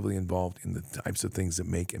actively involved in the types of things that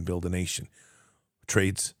make and build a nation.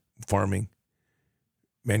 Trades, farming,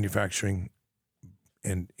 manufacturing,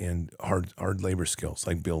 and hard labor skills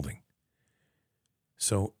like building.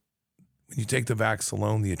 So when you take the vax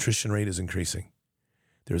alone, the attrition rate is increasing.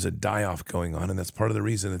 There's a die-off going on, and that's part of the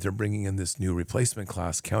reason that they're bringing in this new replacement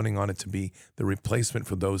class, counting on it to be the replacement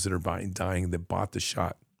for those that are dying that bought the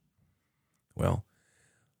shot. Well,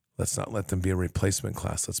 let's not let them be a replacement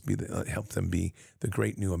class. Let's help them be the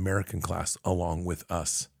great new American class along with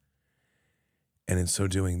us. And in so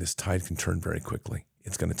doing, this tide can turn very quickly.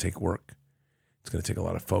 It's going to take work. It's going to take a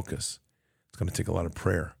lot of focus. It's going to take a lot of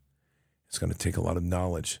prayer. It's going to take a lot of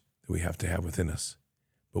knowledge that we have to have within us.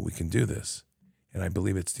 But we can do this. And I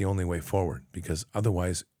believe it's the only way forward, because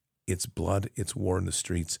otherwise it's blood, it's war in the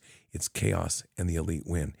streets, it's chaos, and the elite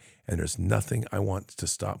win. And there's nothing I want to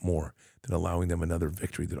stop more than allowing them another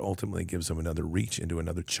victory that ultimately gives them another reach into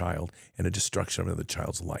another child and a destruction of another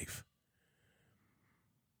child's life.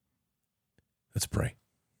 Let's pray.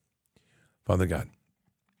 Father God,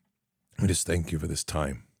 we just thank you for this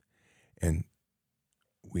time. And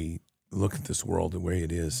we look at this world the way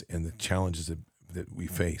it is and the challenges that we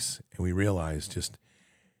face, and we realize just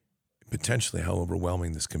potentially how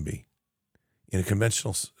overwhelming this can be. In a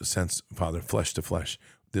conventional sense, Father, flesh to flesh,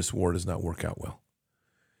 this war does not work out well.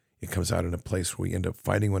 It comes out in a place where we end up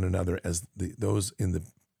fighting one another as those in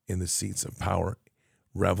the seats of power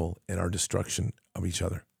revel in our destruction of each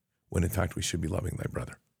other, when in fact we should be loving thy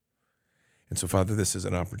brother. And so, Father, this is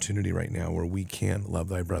an opportunity right now where we can love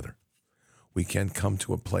thy brother. We can come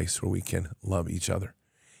to a place where we can love each other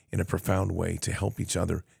in a profound way to help each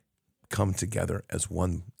other come together as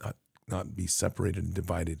one, not be separated and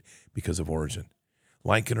divided because of origin.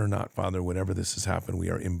 Like it or not, Father, whenever this has happened,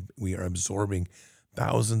 we are absorbing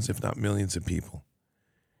thousands, if not millions of people,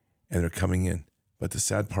 and they're coming in. But the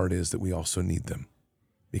sad part is that we also need them,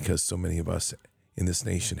 because so many of us in this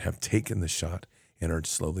nation have taken the shot and are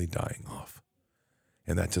slowly dying off.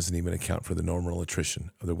 And that doesn't even account for the normal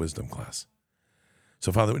attrition of the wisdom class.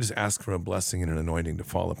 So, Father, we just ask for a blessing and an anointing to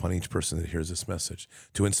fall upon each person that hears this message,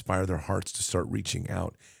 to inspire their hearts to start reaching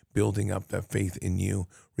out, building up that faith in you,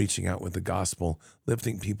 reaching out with the gospel,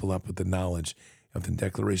 lifting people up with the knowledge of the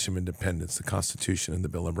Declaration of Independence, the Constitution, and the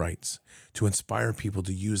Bill of Rights, to inspire people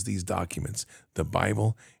to use these documents, the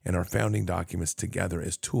Bible and our founding documents, together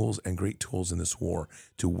as tools and great tools in this war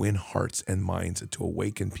to win hearts and minds, to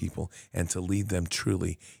awaken people, and to lead them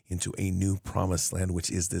truly into a new promised land,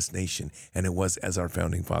 which is this nation, and it was as our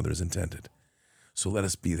founding fathers intended. So let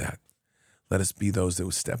us be that. Let us be those that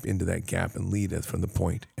will step into that gap and lead us from the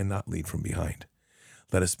point and not lead from behind.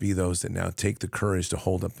 Let us be those that now take the courage to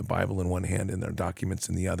hold up the Bible in one hand and their documents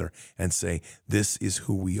in the other and say, this is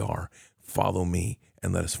who we are. Follow me,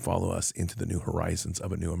 and let us follow us into the new horizons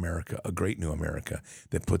of a new America, a great new America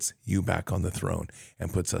that puts you back on the throne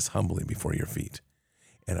and puts us humbly before your feet.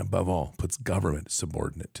 And above all, puts government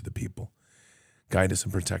subordinate to the people. Guide us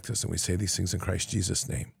and protect us, and we say these things in Christ Jesus'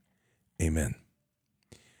 name. Amen.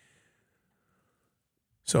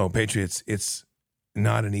 So, Patriots, it's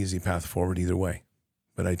not an easy path forward either way.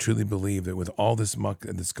 But I truly believe that with all this muck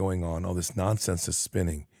that's going on, all this nonsense that's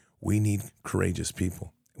spinning, we need courageous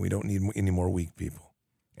people. We don't need any more weak people.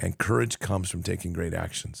 And courage comes from taking great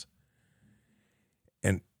actions.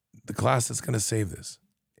 And the class that's going to save this,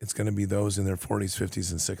 it's going to be those in their 40s,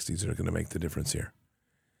 50s, and 60s that are going to make the difference here.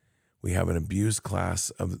 We have an abused class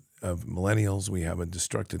of millennials. We have a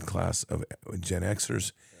destructed class of Gen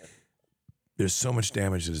Xers. There's so much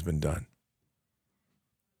damage that has been done.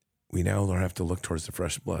 We now have to look towards the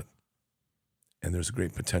fresh blood. And there's a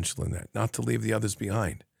great potential in that. Not to leave the others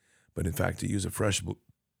behind, but in fact to use a fresh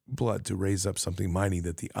blood to raise up something mighty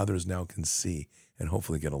that the others now can see and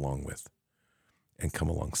hopefully get along with and come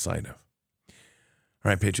alongside of. All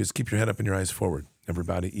right, Patriots, keep your head up and your eyes forward. Never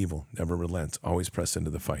bow to evil, never relent, always press into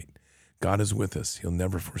the fight. God is with us. He'll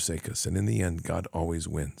never forsake us. And in the end, God always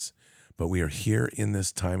wins. But we are here in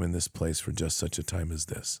this time, in this place, for just such a time as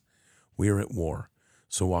this. We are at war.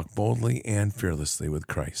 So walk boldly and fearlessly with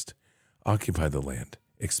Christ. Occupy the land,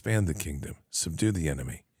 expand the kingdom, subdue the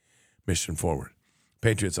enemy. Mission forward.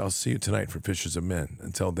 Patriots, I'll see you tonight for Fishers of Men.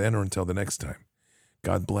 Until then or until the next time,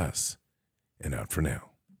 God bless, and out for now.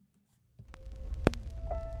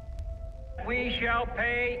 We shall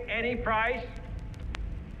pay any price,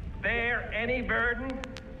 bear any burden,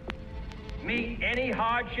 meet any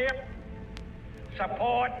hardship,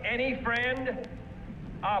 support any friend,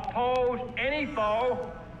 oppose any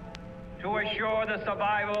foe to assure the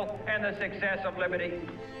survival and the success of liberty.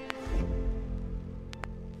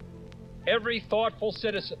 Every thoughtful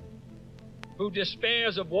citizen who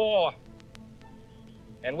despairs of war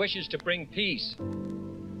and wishes to bring peace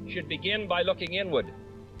should begin by looking inward,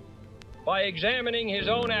 by examining his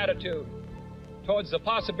own attitude towards the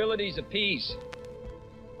possibilities of peace.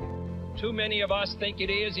 Too many of us think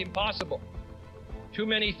it is impossible. Too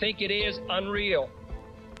many think it is unreal.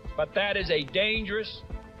 But that is a dangerous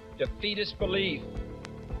defeatist belief.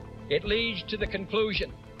 It leads to the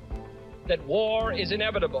conclusion that war is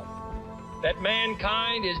inevitable, that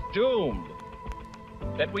mankind is doomed,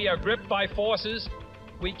 that we are gripped by forces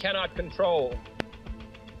we cannot control.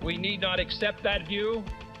 We need not accept that view.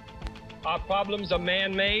 Our problems are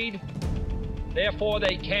man-made, therefore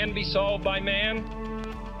they can be solved by man,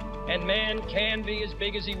 and man can be as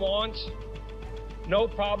big as he wants. No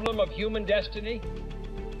problem of human destiny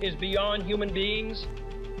is beyond human beings.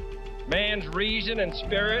 Man's reason and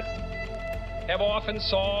spirit have often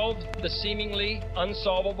solved the seemingly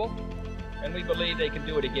unsolvable, and we believe they can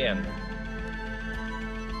do it again.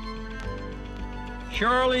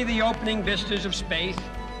 Surely the opening vistas of space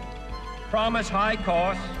promise high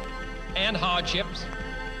costs and hardships,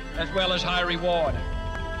 as well as high reward.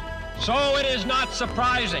 So it is not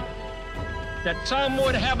surprising that some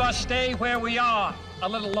would have us stay where we are a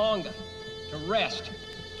little longer, to rest,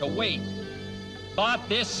 to wait. But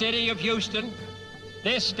this city of Houston,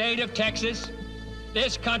 this state of Texas,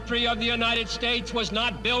 this country of the United States was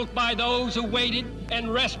not built by those who waited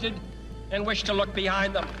and rested and wished to look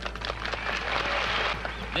behind them.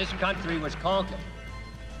 This country was conquered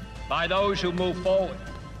by those who move forward,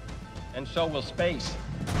 and so will space.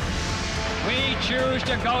 We choose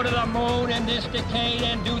to go to the moon in this decade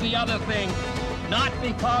and do the other thing, not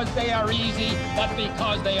because they are easy, but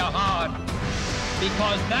because they are hard.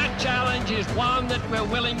 Because that challenge is one that we're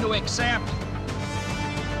willing to accept.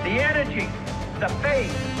 The energy, the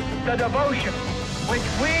faith, the devotion which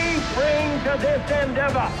we bring to this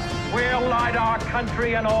endeavor will light our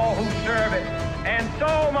country and all who serve it. And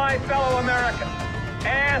so, my fellow Americans,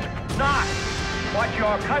 ask not what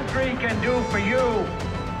your country can do for you,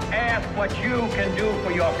 ask what you can do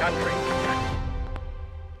for your country.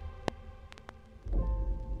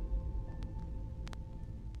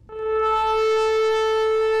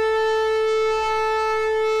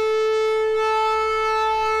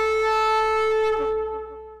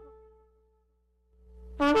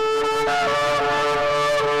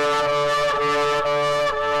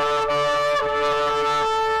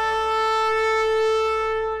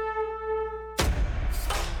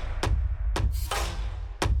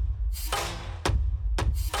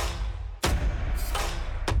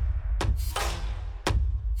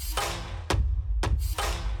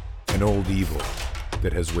 An old evil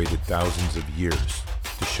that has waited thousands of years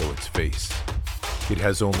to show its face. It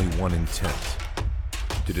has only one intent: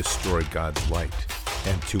 to destroy God's light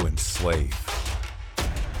and to enslave.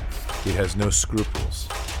 It has no scruples.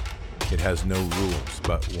 It has no rules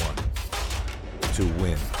but one: to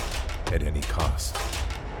win at any cost.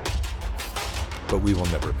 But we will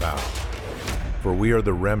never bow, for we are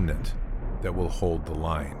the remnant that will hold the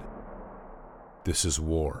line. This is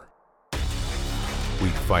war. We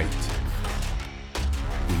fight.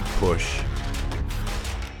 We push.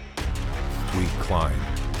 We climb.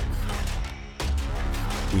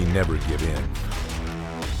 We never give in.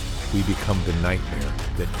 We become the nightmare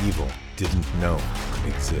that evil didn't know could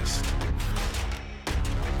exist.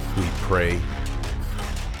 We pray.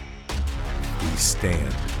 We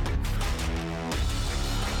stand.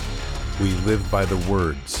 We live by the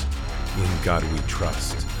words, "In God we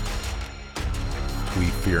trust." We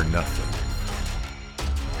fear nothing.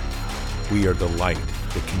 We are the light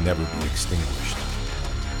that can never be extinguished.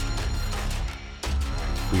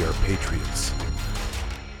 We are patriots.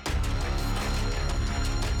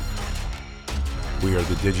 We are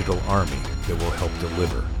the digital army that will help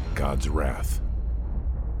deliver God's wrath.